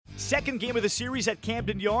second game of the series at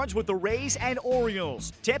Camden Yards with the Rays and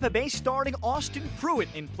Orioles. Tampa Bay starting Austin Pruitt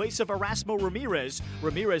in place of Erasmo Ramirez.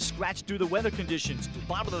 Ramirez scratched due to weather conditions.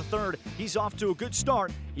 Bottom of the third, he's off to a good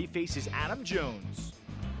start. He faces Adam Jones.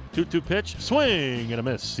 2-2 pitch, swing and a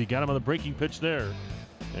miss. He got him on the breaking pitch there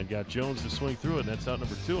and got Jones to swing through it, and that's out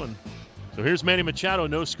number 2. And so here's Manny Machado,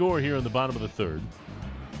 no score here in the bottom of the third.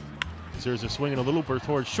 There's a swing and a little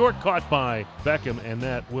towards short, caught by Beckham, and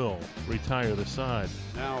that will retire the side.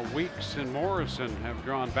 Now Weeks and Morrison have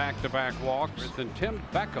drawn back-to-back walks, and Tim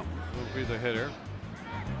Beckham will be the hitter.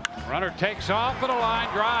 Runner takes off at a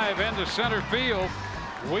line drive into center field.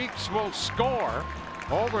 Weeks will score.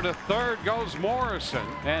 Over to third goes Morrison,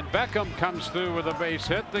 and Beckham comes through with a base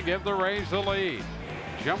hit to give the Rays the lead.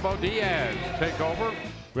 Jumbo Diaz take over.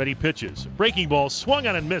 Ready pitches. Breaking ball swung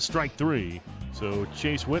on and missed, strike 3. So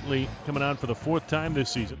Chase Whitley coming on for the 4th time this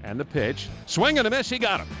season. And the pitch. Swing and a miss. He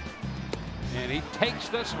got him. And he takes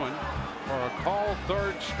this one for a called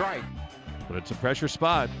third strike. But it's a pressure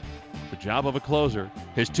spot. The job of a closer.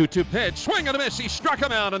 His 2-2 pitch. Swing and a miss. He struck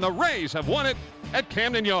him out, and the Rays have won it at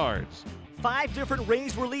Camden Yards. 5 different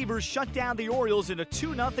Rays relievers shut down the Orioles in a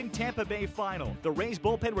 2-0 Tampa Bay final. The Rays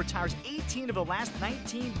bullpen retires 18 of the last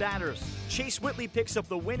 19 batters. Chase Whitley picks up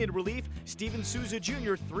the win in relief. Steven Souza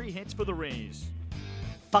Jr. 3 hits for the Rays.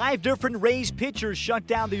 5 different Rays pitchers shut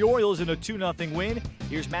down the Orioles in a 2-0 win.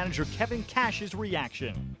 Here's manager Kevin Cash's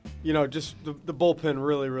reaction. You know, just the bullpen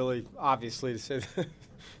really, obviously, to say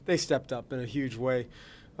they stepped up in a huge way.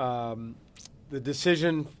 The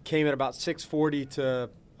decision came at about 6:40 to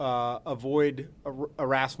avoid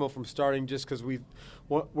Erasmo from starting, just because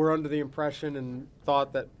we're under the impression and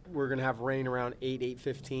thought that we're going to have rain around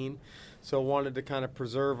 8:15. So wanted to kind of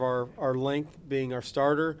preserve our length, being our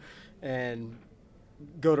starter, and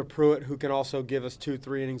go to Pruitt, who can also give us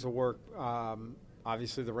 2-3 innings of work.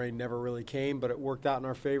 Obviously, the rain never really came, but it worked out in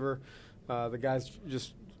our favor. The guys,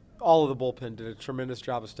 just all of the bullpen, did a tremendous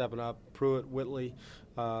job of stepping up. Pruitt, Whitley,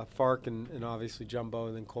 Fark, and obviously Jumbo,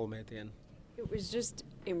 and then Coleman at the end. It was just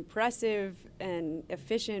impressive and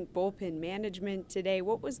efficient bullpen management today.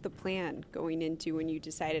 What was the plan going into when you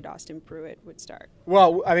decided Austin Pruitt would start?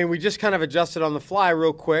 Well, I mean, we just kind of adjusted on the fly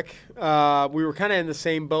real quick. We were kind of in the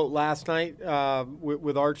same boat last night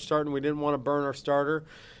with Arch starting. We didn't want to burn our starter.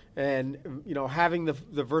 And, you know, having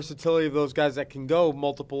the versatility of those guys that can go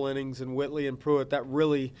multiple innings, and Whitley and Pruitt, that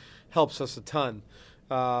really helps us a ton.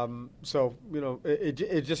 So, you know,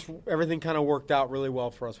 it just, everything kind of worked out really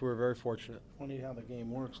well for us. We were very fortunate. Funny how the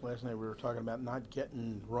game works. Last night we were talking about not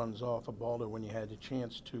getting runs off a Balder when you had the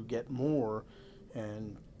chance to get more.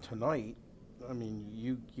 And tonight, I mean,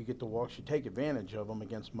 you get the walks, you take advantage of them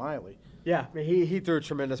against Miley. Yeah, I mean, he threw a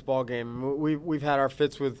tremendous ball game. We've had our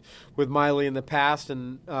fits with Miley in the past,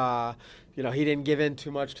 and you know, he didn't give in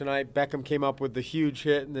too much tonight. Beckham came up with the huge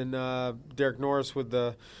hit, and then Derek Norris with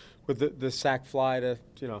the sac fly to,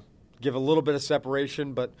 you know, give a little bit of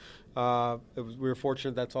separation. But we were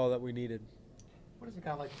fortunate. That's all that we needed. What does a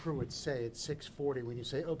guy like Pruitt say at 6:40 when you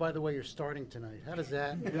say, "Oh, by the way, you're starting tonight"? How does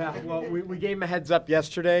that? Yeah, well, we gave him a heads up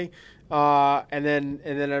yesterday, and then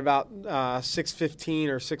at about 6:15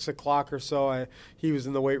 or 6 o'clock or so, he was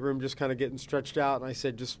in the weight room just kind of getting stretched out, and I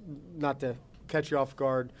said, just not to catch you off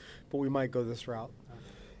guard, but we might go this route.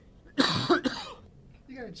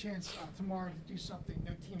 You got a chance tomorrow to do something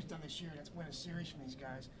no team's done this year. That's win a series from these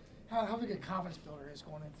guys. How big a confidence builder is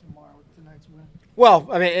going into tomorrow with tonight's win? Well,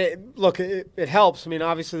 I mean, it helps. I mean,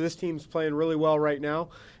 obviously this team's playing really well right now,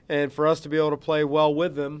 and for us to be able to play well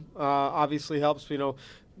with them obviously helps. You know,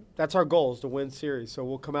 that's our goal, is to win series. So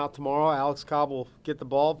we'll come out tomorrow. Alex Cobb will get the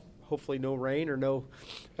ball. Hopefully no rain or no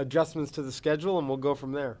adjustments to the schedule, and we'll go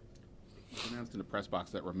from there. You announced in the press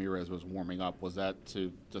box that Ramirez was warming up. Was that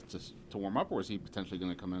to warm up, or was he potentially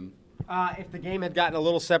going to come in? If the game had gotten a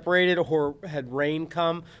little separated or had rain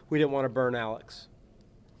come, we didn't want to burn Alex.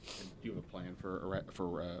 Do you have a plan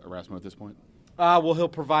for Erasmo at this point? Well, he'll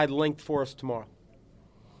provide length for us tomorrow.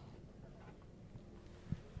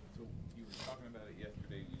 So you were talking about it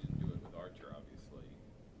yesterday. You didn't do it with Archer, obviously,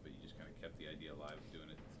 but you just kind of kept the idea alive of doing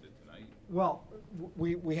it tonight. Well,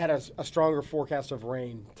 we had a stronger forecast of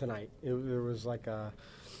rain tonight. There was like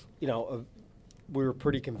we were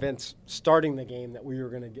pretty convinced starting the game that we were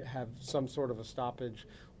going to have some sort of a stoppage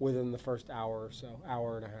within the first hour or so,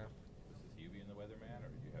 hour and a half. Was you being the weatherman, or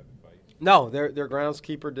did you have advice? No, their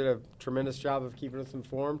groundskeeper did a tremendous job of keeping us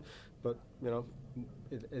informed, but, you know,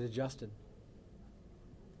 it adjusted.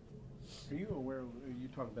 Are you aware, you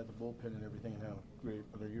talk about the bullpen and everything and how great,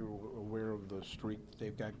 but are you aware of the streak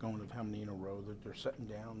they've got going, of how many in a row that they're setting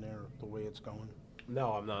down there, the way it's going?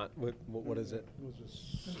 No, I'm not. What is it?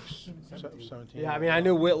 17. Yeah, I mean, I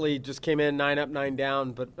knew Whitley just came in 9 up, 9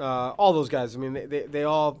 down, but all those guys, I mean, they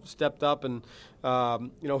all stepped up, and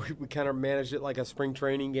we kind of managed it like a spring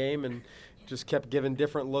training game, and just kept giving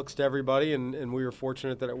different looks to everybody, and we were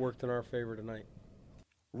fortunate that it worked in our favor tonight.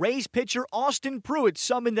 Rays pitcher Austin Pruitt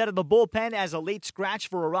summoned out of the bullpen as a late scratch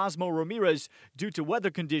for Erasmo Ramirez due to weather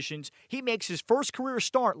conditions. He makes his first career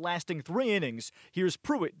start lasting 3 innings. Here's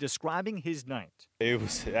Pruitt describing his night. It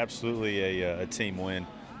was absolutely a team win.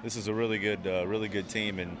 This is a really good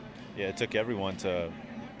team, and yeah, it took everyone to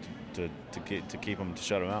keep them, to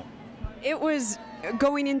shut them out. It was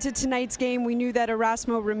going into tonight's game, we knew that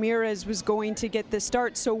Erasmo Ramirez was going to get the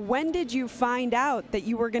start. So when did you find out that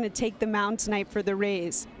you were going to take the mound tonight for the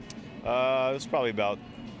Rays? It was probably about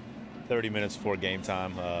 30 minutes before game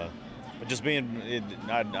time. Just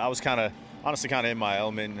I was honestly kind of in my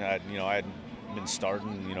element. I had been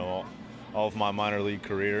starting, all of my minor league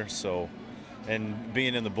career. So, and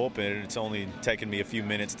being in the bullpen, it's only taken me a few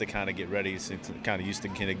minutes to kind of get ready, since I'm kind of used to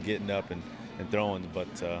kind of getting up and throwing. But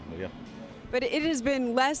yeah. But it has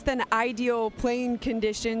been less than ideal playing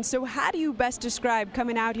conditions. So how do you best describe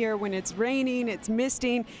coming out here when it's raining, it's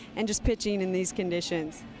misting, and just pitching in these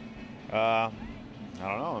conditions? I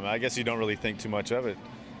don't know. I mean, I guess you don't really think too much of it.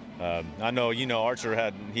 I know, Archer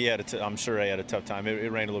I'm sure he had a tough time.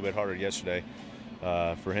 It rained a little bit harder yesterday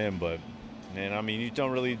for him, but man, I mean, you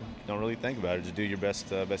don't really think about it. Just do your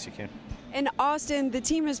best you can. And Austin, the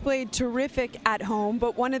team has played terrific at home,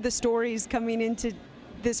 but one of the stories coming into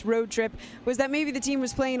this road trip was that maybe the team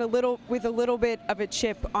was playing with a little bit of a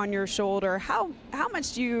chip on your shoulder. How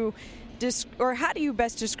much do you how do you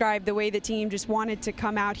best describe the way the team just wanted to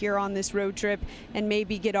come out here on this road trip and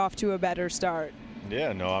maybe get off to a better start?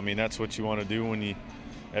 Yeah, no, I mean, that's what you want to do when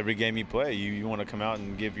every game you play. You want to come out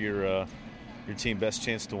and give your team best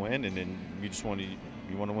chance to win, and then you just want to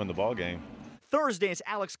win the ball game. Thursday is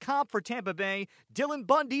Alex Cobb for Tampa Bay, Dylan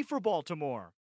Bundy for Baltimore.